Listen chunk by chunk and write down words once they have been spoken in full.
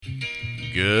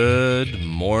Good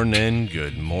morning,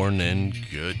 good morning,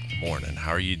 good morning.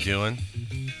 How are you doing?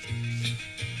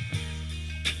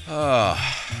 Man,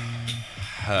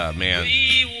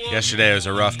 yesterday was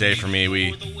a rough day for me.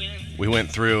 We went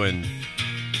through and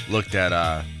looked at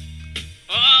how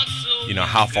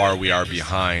far we are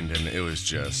behind, and it was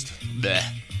just bleh,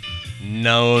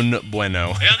 non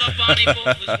bueno.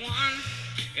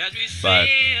 But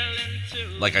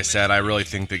like I said, I really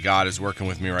think that God is working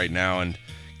with me right now and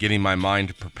getting my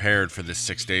mind prepared for this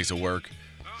 6 days of work.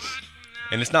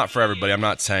 And it's not for everybody. I'm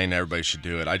not saying everybody should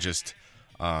do it. I just,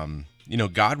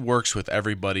 God works with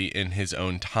everybody in his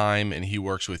own time, and he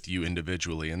works with you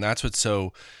individually. And that's what's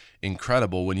so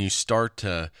incredible when you start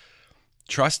to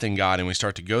trust in God and we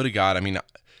start to go to God. I mean,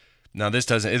 now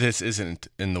this isn't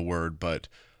in the word, but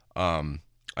I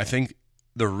think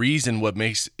the reason what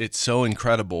makes it so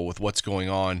incredible with what's going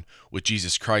on with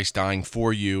Jesus Christ dying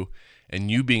for you and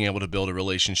you being able to build a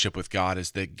relationship with God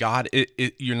is that God,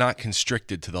 you're not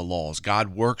constricted to the laws.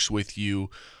 God works with you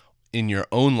in your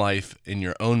own life, in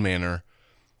your own manner,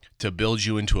 to build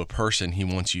you into a person he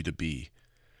wants you to be.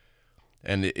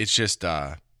 And it's just,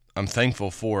 I'm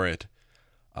thankful for it,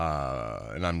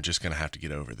 and I'm just going to have to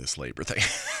get over this labor thing.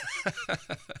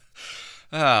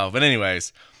 But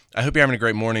anyways, I hope you're having a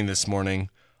great morning this morning.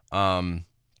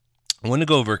 I want to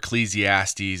go over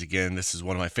Ecclesiastes. Again, this is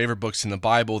one of my favorite books in the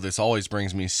Bible. This always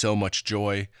brings me so much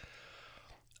joy.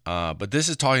 But this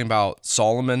is talking about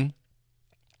Solomon.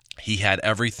 He had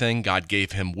everything. God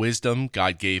gave him wisdom.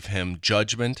 God gave him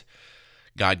judgment.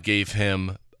 God gave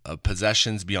him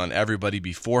possessions beyond everybody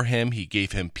before him. He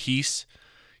gave him peace.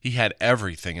 He had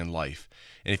everything in life.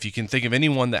 And if you can think of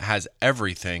anyone that has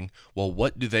everything, well,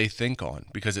 what do they think on?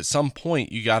 Because at some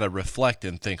point, you got to reflect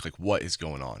and think, like, what is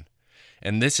going on?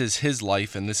 And this is his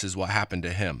life, and this is what happened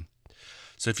to him.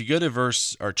 So if you go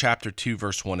to chapter 2,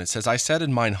 verse 1, it says, I said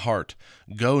in mine heart,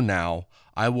 go now,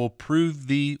 I will prove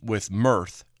thee with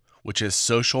mirth, which is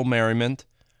social merriment,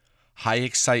 high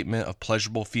excitement of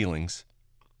pleasurable feelings.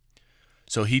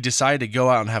 So he decided to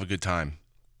go out and have a good time.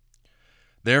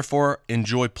 Therefore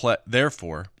enjoy pleasure,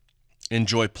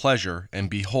 and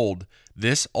behold,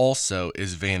 this also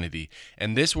is vanity.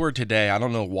 And this word today, I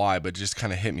don't know why, but it just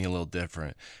kind of hit me a little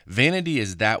different. Vanity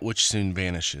is that which soon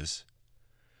vanishes.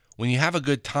 When you have a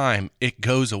good time, it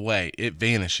goes away. It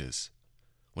vanishes.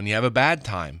 When you have a bad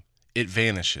time, it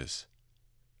vanishes.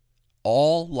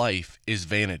 All life is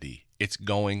vanity. It's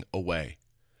going away.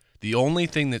 The only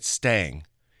thing that's staying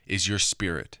is your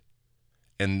spirit,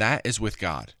 and that is with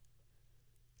God.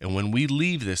 And when we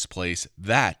leave this place,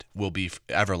 that will be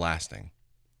everlasting.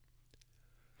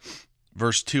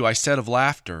 Verse 2, I said of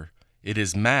laughter, it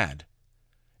is mad.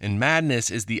 And madness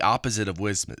is the opposite of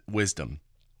wisdom.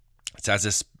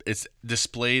 It's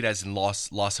displayed as in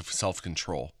loss of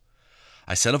self-control.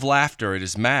 I said of laughter, it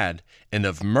is mad, and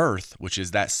of mirth, which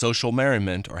is that social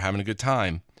merriment or having a good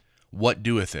time, what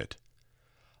doeth it?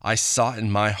 I sought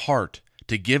in my heart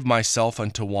to give myself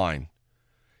unto wine.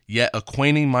 Yet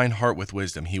acquainting mine heart with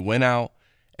wisdom, he went out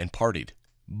and partied,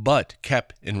 but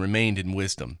kept and remained in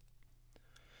wisdom.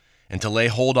 And to lay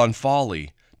hold on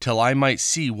folly, till I might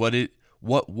see what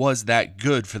was that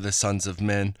good for the sons of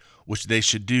men, which they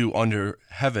should do under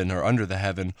the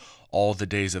heaven all the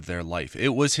days of their life. It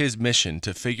was his mission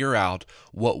to figure out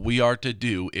what we are to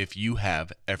do if you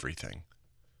have everything.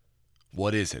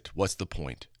 What is it? What's the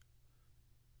point?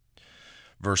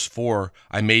 Verse 4,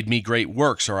 I made me great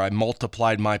works, or I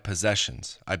multiplied my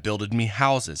possessions. I builded me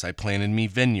houses, I planted me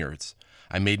vineyards.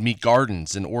 I made me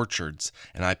gardens and orchards,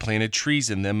 and I planted trees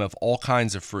in them of all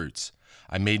kinds of fruits.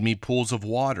 I made me pools of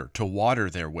water, to water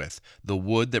therewith, the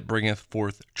wood that bringeth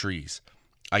forth trees.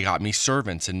 I got me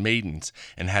servants and maidens,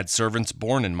 and had servants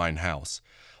born in mine house.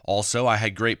 Also I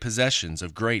had great possessions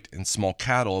of great and small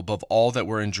cattle above all that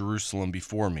were in Jerusalem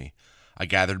before me. I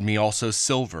gathered me also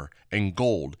silver and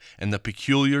gold, and the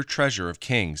peculiar treasure of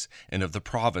kings and of the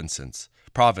provinces.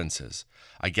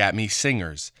 I gat me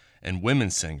singers and women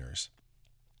singers,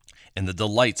 and the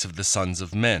delights of the sons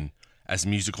of men, as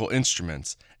musical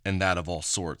instruments, and that of all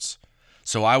sorts.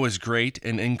 So I was great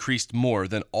and increased more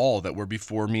than all that were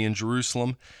before me in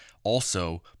Jerusalem.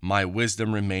 Also my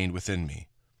wisdom remained within me.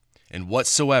 And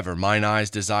whatsoever mine eyes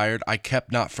desired, I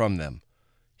kept not from them.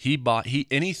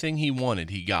 Anything he wanted,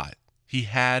 he got. He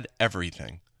had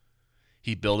everything.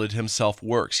 He builded himself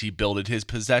works. He builded his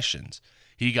possessions.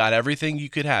 He got everything you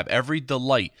could have. Every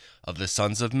delight of the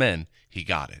sons of men, he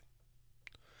got it.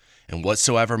 And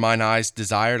whatsoever mine eyes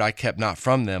desired, I kept not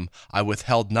from them. I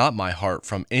withheld not my heart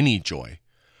from any joy.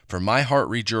 For my heart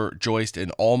rejoiced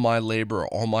in all my labor,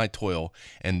 all my toil,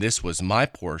 and this was my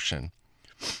portion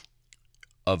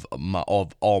of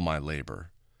all my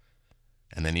labor.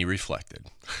 And then he reflected.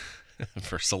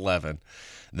 Verse 11.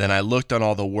 Then I looked on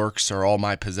all the works or all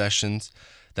my possessions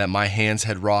that my hands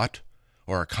had wrought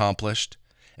or accomplished,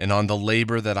 and on the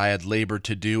labor that I had labored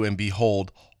to do, and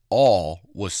behold, all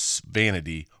was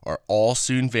vanity, or all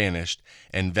soon vanished,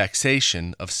 and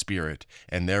vexation of spirit,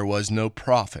 and there was no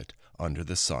profit under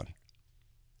the sun.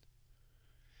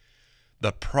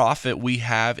 The profit we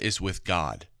have is with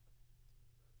God.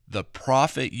 The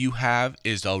profit you have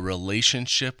is a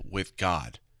relationship with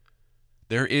God.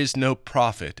 There is no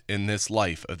profit in this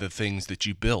life of the things that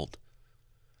you build.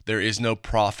 There is no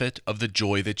profit of the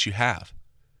joy that you have.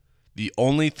 The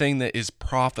only thing that is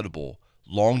profitable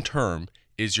long term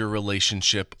is your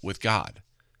relationship with God.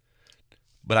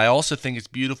 But I also think it's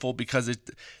beautiful because it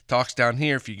talks down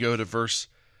here, if you go to verse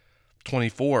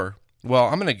 24, well,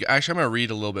 I'm going to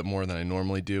read a little bit more than I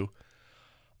normally do.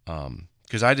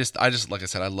 Because I just, like I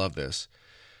said, I love this.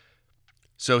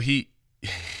 So he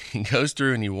goes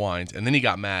through and he whines, and then he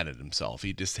got mad at himself.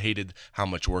 He just hated how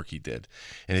much work he did.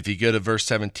 And if you go to verse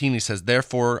 17, he says,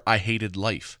 therefore I hated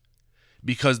life,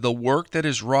 because the work that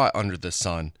is wrought under the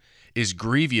sun is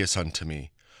grievous unto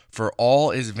me, for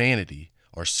all is vanity,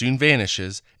 or soon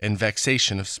vanishes, and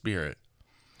vexation of spirit.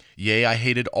 Yea, I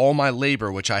hated all my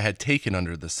labor which I had taken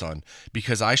under the sun,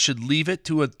 because I should leave it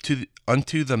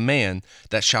unto the man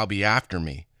that shall be after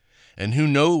me. And who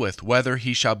knoweth whether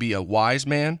he shall be a wise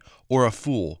man or a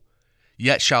fool?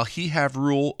 Yet shall he have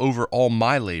rule over all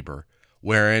my labor,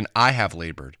 wherein I have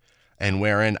labored, and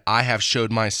wherein I have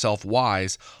showed myself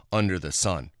wise under the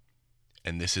sun.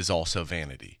 And this is also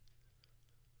vanity.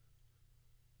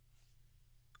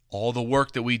 All the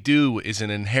work that we do is an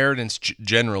inheritance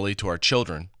generally to our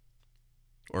children,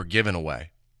 or given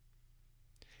away.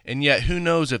 And yet, who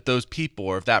knows if those people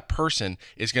or if that person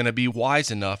is going to be wise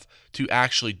enough to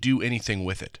actually do anything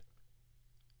with it.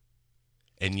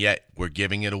 And yet, we're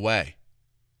giving it away.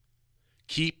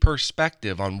 Keep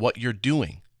perspective on what you're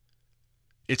doing.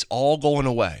 It's all going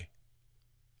away.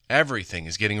 Everything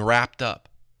is getting wrapped up.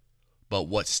 But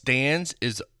what stands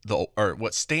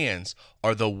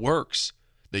are the works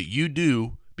that you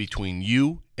do between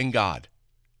you and God.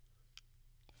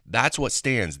 That's what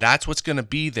stands. That's what's going to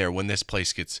be there when this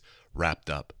place gets wrapped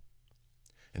up.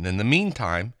 And in the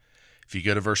meantime, if you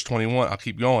go to verse 21, I'll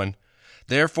keep going.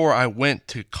 Therefore I went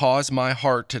to cause my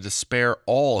heart to despair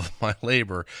all of my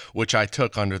labor which I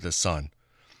took under the sun.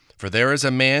 For there is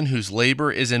a man whose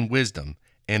labor is in wisdom,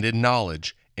 and in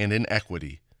knowledge, and in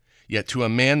equity. Yet to a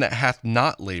man that hath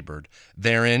not labored,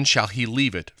 therein shall he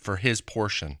leave it for his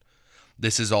portion.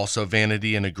 This is also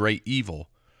vanity and a great evil.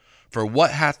 For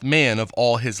what hath man of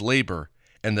all his labor,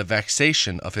 and the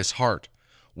vexation of his heart,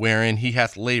 wherein he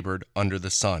hath labored under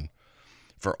the sun?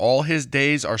 For all his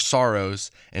days are sorrows,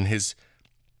 and his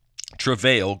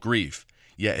travail grief,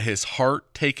 yet his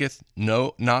heart taketh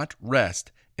not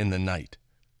rest in the night.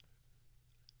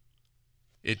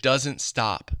 It doesn't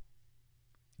stop.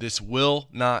 This will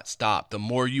not stop. The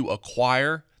more you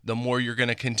acquire, the more you're going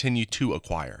to continue to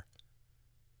acquire.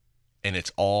 And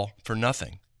it's all for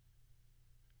nothing.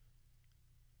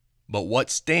 But what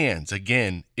stands,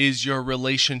 again, is your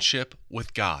relationship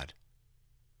with God.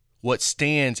 What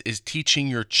stands is teaching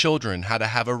your children how to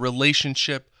have a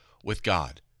relationship with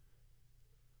God.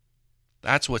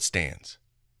 That's what stands.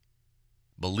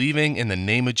 Believing in the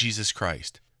name of Jesus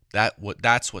Christ.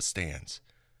 That's what stands.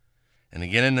 And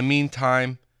again, in the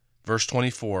meantime, verse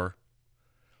 24,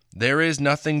 there is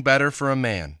nothing better for a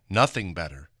man, nothing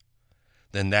better,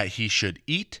 than that he should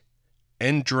eat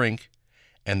and drink,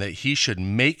 and that he should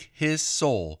make his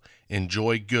soul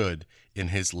enjoy good in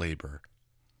his labor.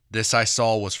 This I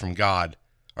saw was from God,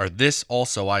 or this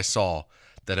also I saw,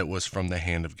 that it was from the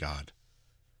hand of God.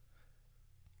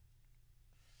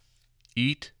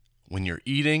 Eat. When you're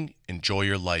eating, enjoy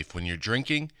your life. When you're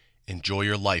drinking, enjoy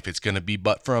your life. It's going to be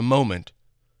but for a moment,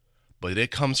 but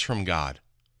it comes from God.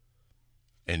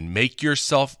 And make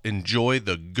yourself enjoy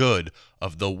the good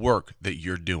of the work that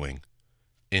you're doing.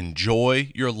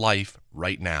 Enjoy your life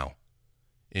right now.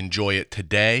 Enjoy it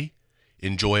today.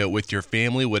 Enjoy it with your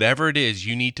family. Whatever it is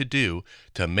you need to do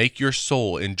to make your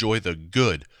soul enjoy the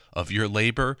good of your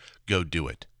labor, go do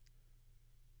it.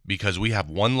 Because we have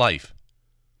one life.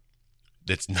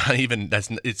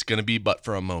 It's going to be but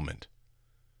for a moment.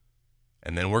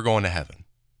 And then we're going to heaven.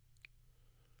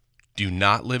 Do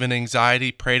not live in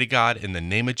anxiety. Pray to God in the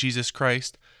name of Jesus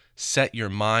Christ. Set your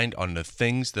mind on the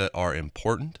things that are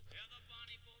important.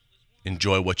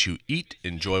 Enjoy what you eat.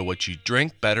 Enjoy what you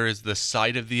drink. Better is the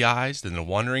sight of the eyes than the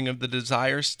wandering of the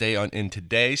desires. Stay in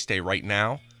today. Stay right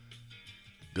now.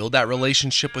 Build that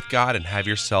relationship with God and have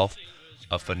yourself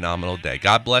a phenomenal day.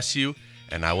 God bless you,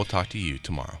 and I will talk to you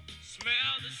tomorrow. Smell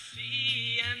the sea.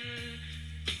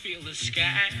 feel the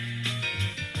sky.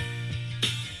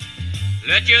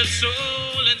 Let your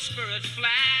soul and spirit fly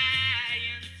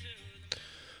into...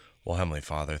 Well, Heavenly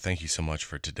Father, thank you so much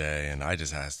for today, and I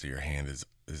just ask that your hand is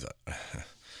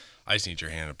I just need your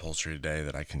hand upholstery today,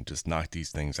 that I can just knock these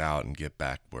things out and get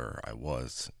back where I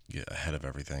was, get ahead of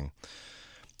everything.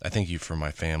 I thank you for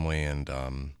my family, and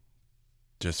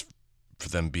just for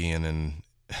them being in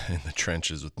the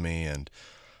trenches with me, and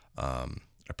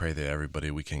I pray that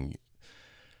everybody, we can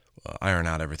iron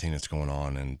out everything that's going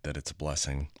on, and that it's a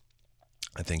blessing.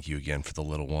 I thank you again for the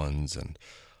little ones, and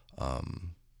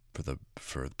for the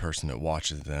person that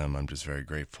watches them. I'm just very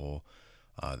grateful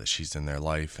that she's in their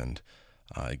life, and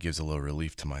it gives a little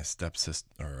relief to my stepsister,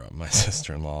 or my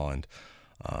sister-in-law, and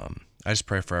I just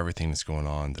pray for everything that's going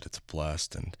on, that it's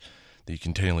blessed, and that you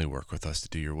continually work with us to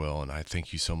do your will. And I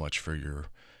thank you so much for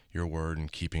your word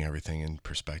and keeping everything in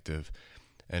perspective,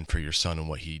 and for your Son and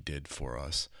what he did for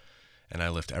us. And I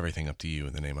lift everything up to you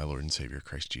in the name of my Lord and Savior,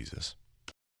 Christ Jesus.